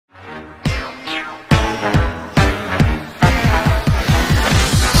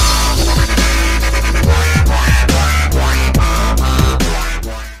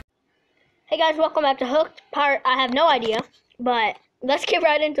guys, welcome back to Hooked part. I have no idea, but let's get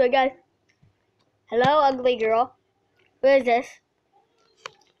right into it, guys. Hello, ugly girl. Who is this?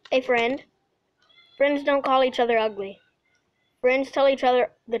 A friend. Friends don't call each other ugly. Friends tell each other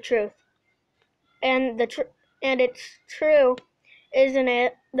the truth. And it's true, isn't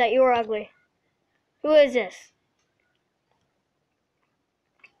it, that you're ugly? Who is this?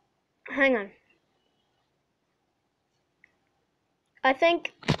 Hang on. I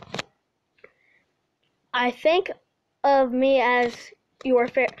think of me as your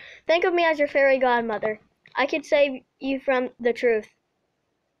fairy godmother. I could save you from the truth.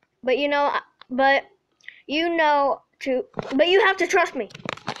 But you have to trust me.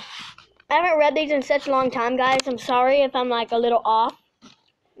 I haven't read these in such a long time, guys. I'm sorry if I'm like a little off,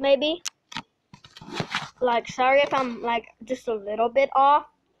 maybe. Like, sorry if I'm like just a little bit off.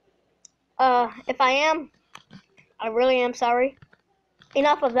 If I am, I really am sorry.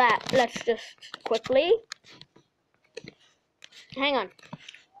 Enough of that. Let's just quickly. Hang on.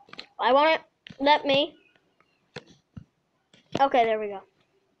 I want it. Let me. Okay, there we go.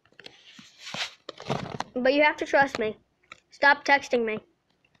 But you have to trust me. Stop texting me.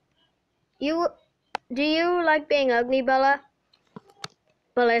 Do you like being ugly, Bella?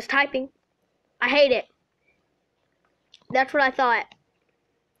 Bella is typing. I hate it. That's what I thought.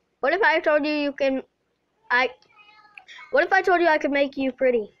 What if I told you What if I told you I could make you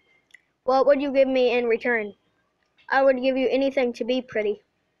pretty? What would you give me in return? I would give you anything to be pretty.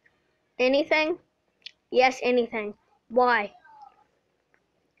 Anything? Yes, anything. Why?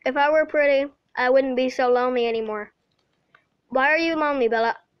 If I were pretty, I wouldn't be so lonely anymore. Why are you lonely,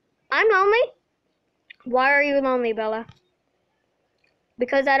 Bella? I'm lonely? Why are you lonely, Bella?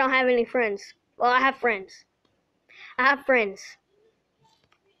 Because I don't have any friends. Well, I have friends.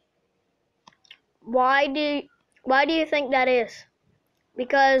 Why do you think that is?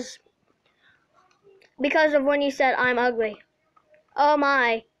 Because of when you said I'm ugly. Oh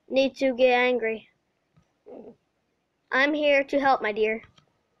my, need to get angry. I'm here to help, my dear.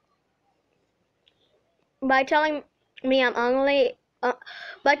 By telling me I'm ugly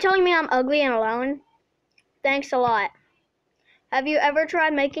and alone, thanks a lot. Have you ever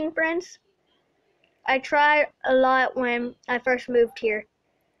tried making friends? I tried a lot when I first moved here.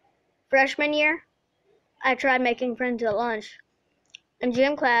 Freshman year, I tried making friends at lunch, in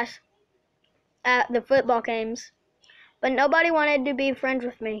gym class, at the football games, but nobody wanted to be friends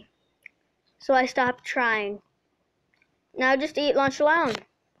with me, so I stopped trying. Now I just eat lunch alone.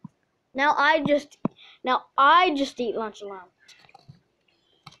 Now I just eat lunch alone.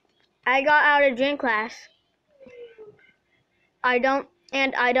 I got out of gym class. I don't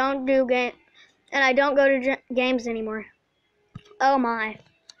go to games anymore. Oh my.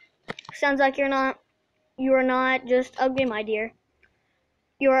 Sounds like you are not just ugly, my dear.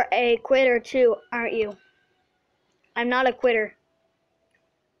 You're a quitter too, aren't you? I'm not a quitter.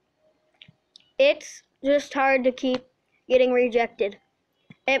 It's just hard to keep getting rejected.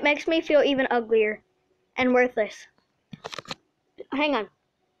 It makes me feel even uglier and worthless. Hang on.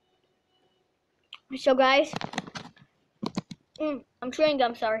 So guys, I'm chewing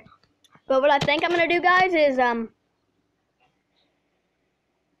gum, sorry. But what I think I'm gonna do, guys, is there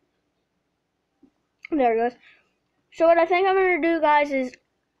it goes. So what I think I'm gonna do, guys, is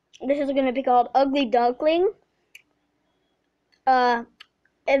this is gonna be called Ugly Duckling. And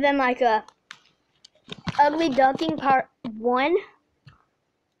then like Ugly Duckling Part 1.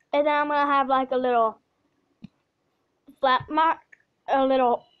 And then I'm gonna have like a little flat mark,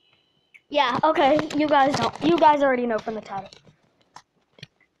 yeah, okay, you guys already know from the title.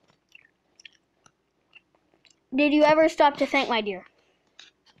 Did you ever stop to think, my dear?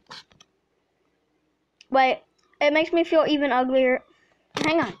 Wait, it makes me feel even uglier.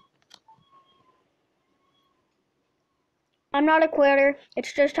 Hang on. I'm not a quitter.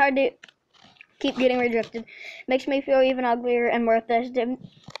 It's just hard to keep getting rejected. Makes me feel even uglier and worthless.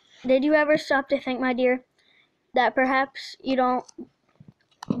 Did you ever stop to think, my dear, that perhaps the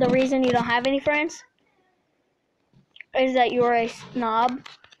reason you don't have any friends is that you're a snob?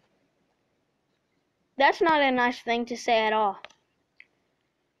 That's not a nice thing to say at all.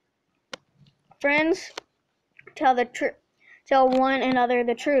 Friends tell one another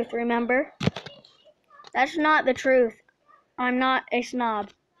the truth, remember? That's not the truth. I'm not a snob.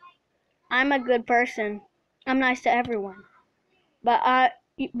 I'm a good person. I'm nice to everyone. But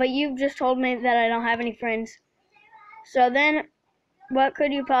you've just told me that I don't have any friends. So then, what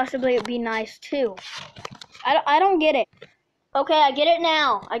could you possibly be nice to? I don't get it. Okay, I get it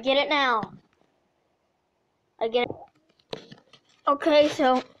now. I get it. Okay,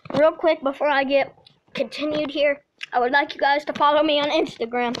 so real quick before I get continued here, I would like you guys to follow me on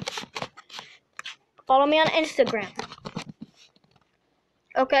Instagram. Follow me on Instagram.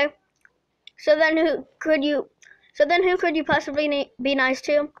 Okay? So then who could you possibly be nice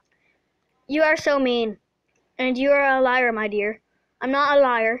to? You are so mean. And you are a liar, my dear. I'm not a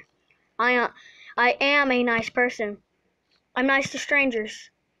liar. I am a nice person. I'm nice to strangers.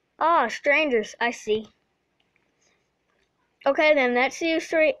 Ah, strangers, I see. Okay then, let's see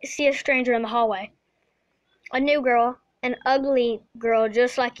a stranger in the hallway. A new girl, an ugly girl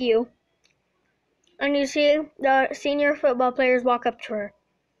just like you. And you see the senior football players walk up to her.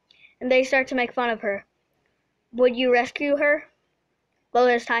 And they start to make fun of her. Would you rescue her?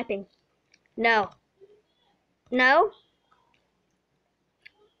 Lola is typing. No. No?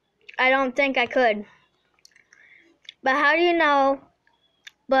 I don't think I could. But how do you know?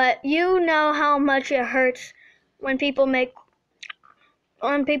 But you know how much it hurts when people make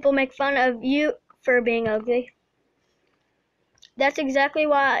fun of you for being ugly. That's exactly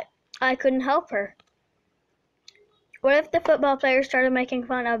why I couldn't help her. What if the football players started making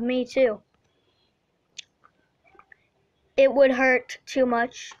fun of me too? It would hurt too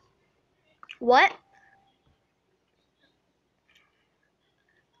much. What?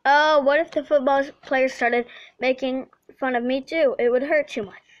 Oh, what if the football players started making fun of me too? It would hurt too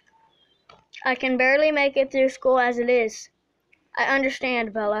much. I can barely make it through school as it is. I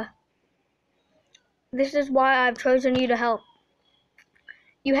understand, Bella. This is why I've chosen you to help.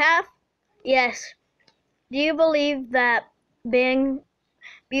 You have? Yes. Do you believe that being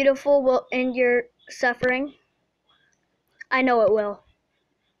beautiful will end your suffering? I know it will.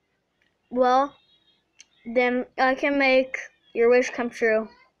 Well, then I can make your wish come true.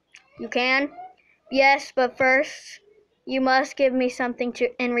 You can? Yes, but first, you must give me something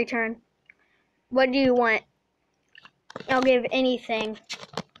in return. What do you want? I'll give anything.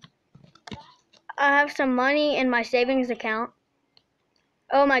 I have some money in my savings account.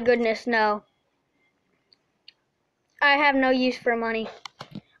 Oh my goodness, no. I have no use for money.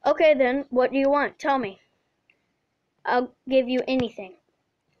 Okay then, what do you want? Tell me. I'll give you anything.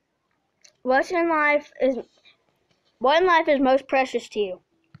 What in life is most precious to you?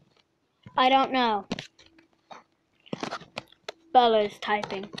 I don't know. Bella is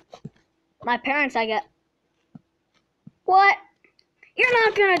typing. My parents, I get. What? You're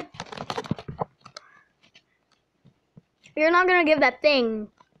not gonna give that thing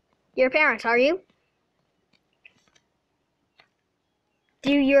your parents, are you?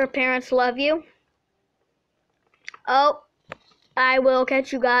 Do your parents love you? Oh, I will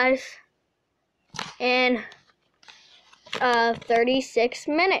catch you guys in 36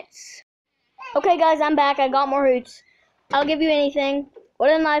 minutes. Okay guys, I'm back. I got more hoots. I'll give you anything.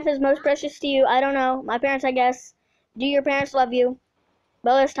 What in life is most precious to you? I don't know. My parents, I guess. Do your parents love you?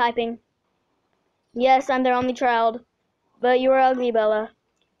 Bella's typing. Yes, I'm their only child. But you are ugly, Bella.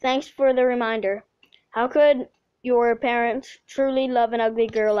 Thanks for the reminder. How could your parents truly love an ugly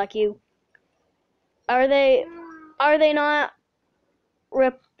girl like you? Are they not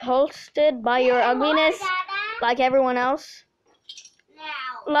repulsed by your ugliness like everyone else?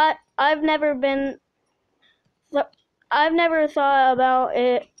 I've never thought about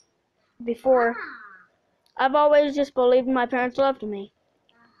it before. I've always just believed my parents loved me.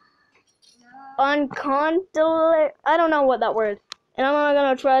 I don't know what that word. And I'm not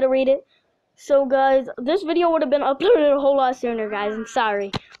gonna try to read it. So guys, this video would have been uploaded a whole lot sooner, guys. I'm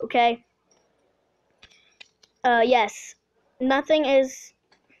sorry. Okay. Yes. Nothing is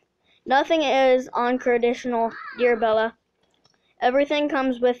unconditional, dear Bella. Everything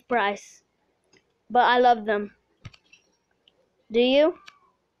comes with price. But I love them. Do you?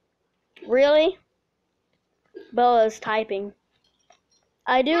 Really? Bella is typing.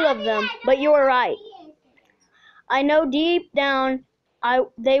 I do love them, but you are right. I know deep down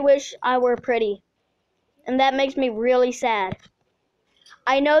they wish I were pretty, and that makes me really sad.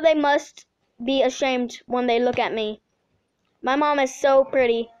 I know they must be ashamed when they look at me. My mom is so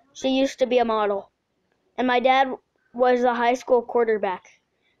pretty. She used to be a model, and my dad was a high school quarterback.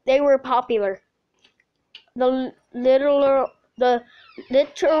 They were popular. The literal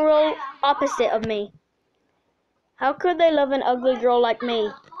opposite of me. How could they love an ugly girl like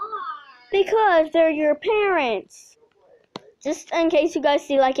me? Because they're your parents. Just in case you guys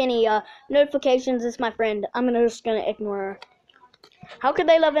see like any notifications, it's my friend. I'm just gonna ignore her. How could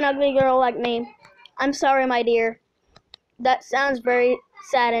they love an ugly girl like me? I'm sorry, my dear. That sounds very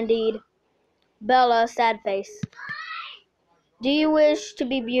sad indeed. Bella, sad face. Do you wish to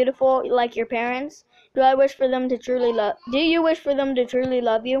be beautiful like your parents? Do you wish for them to truly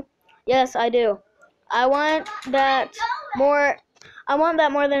love you? Yes, I do. I want that more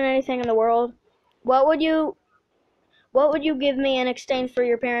than anything in the world. What would you give me in exchange for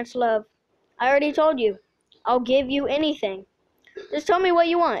your parents' love? I already told you. I'll give you anything. Just tell me what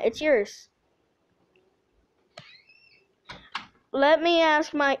you want. It's yours. Let me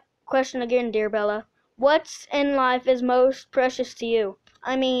ask my question again, dear Bella. What's in life is most precious to you?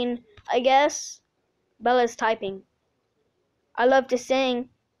 I guess Bella's typing. I love to sing.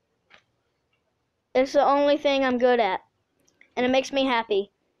 It's the only thing I'm good at, and it makes me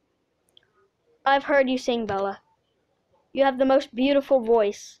happy. I've heard you sing, Bella. You have the most beautiful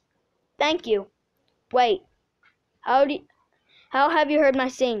voice. Thank you. Wait, how have you heard my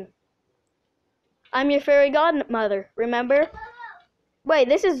sing? I'm your fairy godmother, remember? Wait,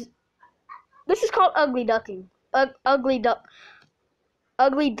 this is called ugly ducking. Ugly duck.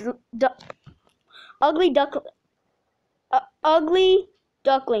 Ugly duck. Ugly duck. Ugly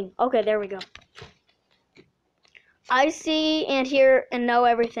duckling. Okay, there we go. I see and hear and know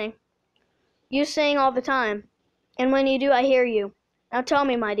everything. You sing all the time, and when you do, I hear you. Now tell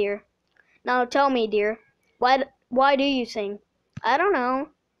me, my dear. Now tell me, dear. Why do you sing? I don't know.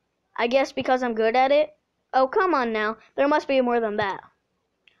 I guess because I'm good at it. Oh, come on now. There must be more than that.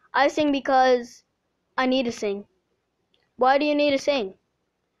 I sing because I need to sing. Why do you need to sing?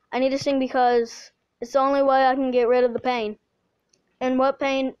 I need to sing because it's the only way I can get rid of the pain. And what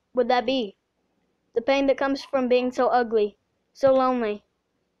pain would that be? The pain that comes from being so ugly, so lonely,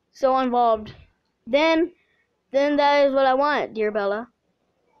 so involved. Then that is what I want, dear Bella.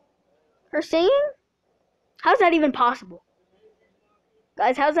 Her singing? How's that even possible?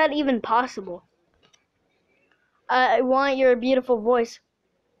 Guys, how's that even possible? I want your beautiful voice.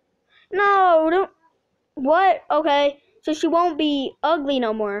 No, don't. What? Okay, so she won't be ugly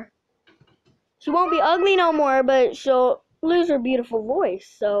no more. She won't be ugly no more, but she'll lose her beautiful voice.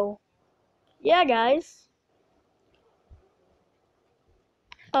 So, yeah, guys.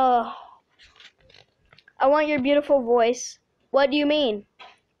 I want your beautiful voice. What do you mean?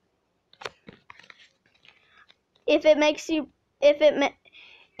 If I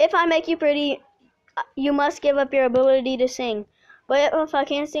make you pretty, you must give up your ability to sing. But if I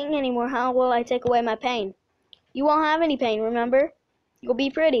can't sing anymore, how will I take away my pain? You won't have any pain, remember? You'll be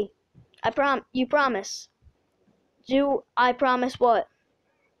pretty. You promise. Do I promise what?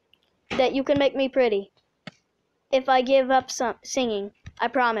 That you can make me pretty. If I give up singing, I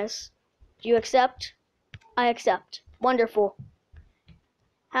promise. Do you accept? I accept. Wonderful.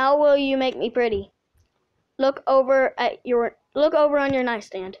 How will you make me pretty? Look over on your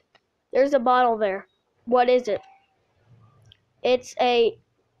nightstand. There's a bottle there. What is it? It's a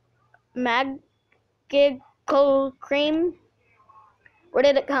magical cream. Where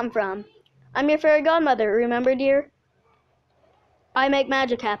did it come from? I'm your fairy godmother, remember, dear? I make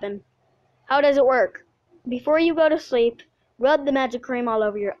magic happen. How does it work? Before you go to sleep, rub the magic cream all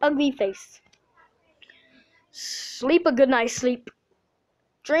over your ugly face. Sleep a good night's sleep.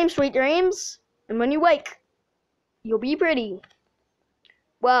 Dream sweet dreams. And when you wake, you'll be pretty.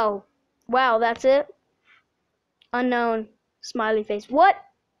 Wow, that's it? Unknown, smiley face. What?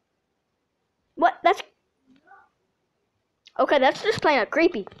 That's... Okay, that's just plain out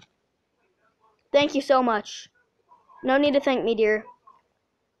creepy. Thank you so much. No need to thank me, dear.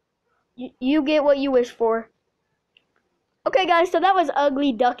 You get what you wish for. Okay, guys, so that was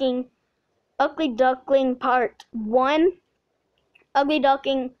Ugly Duckling Part 1. Ugly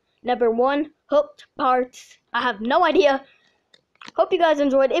Duckling number 1. Hooked parts. I have no idea. Hope you guys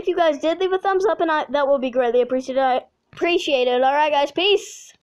enjoyed. If you guys did, leave a thumbs up, and that will be greatly appreciated. Alright, guys, peace.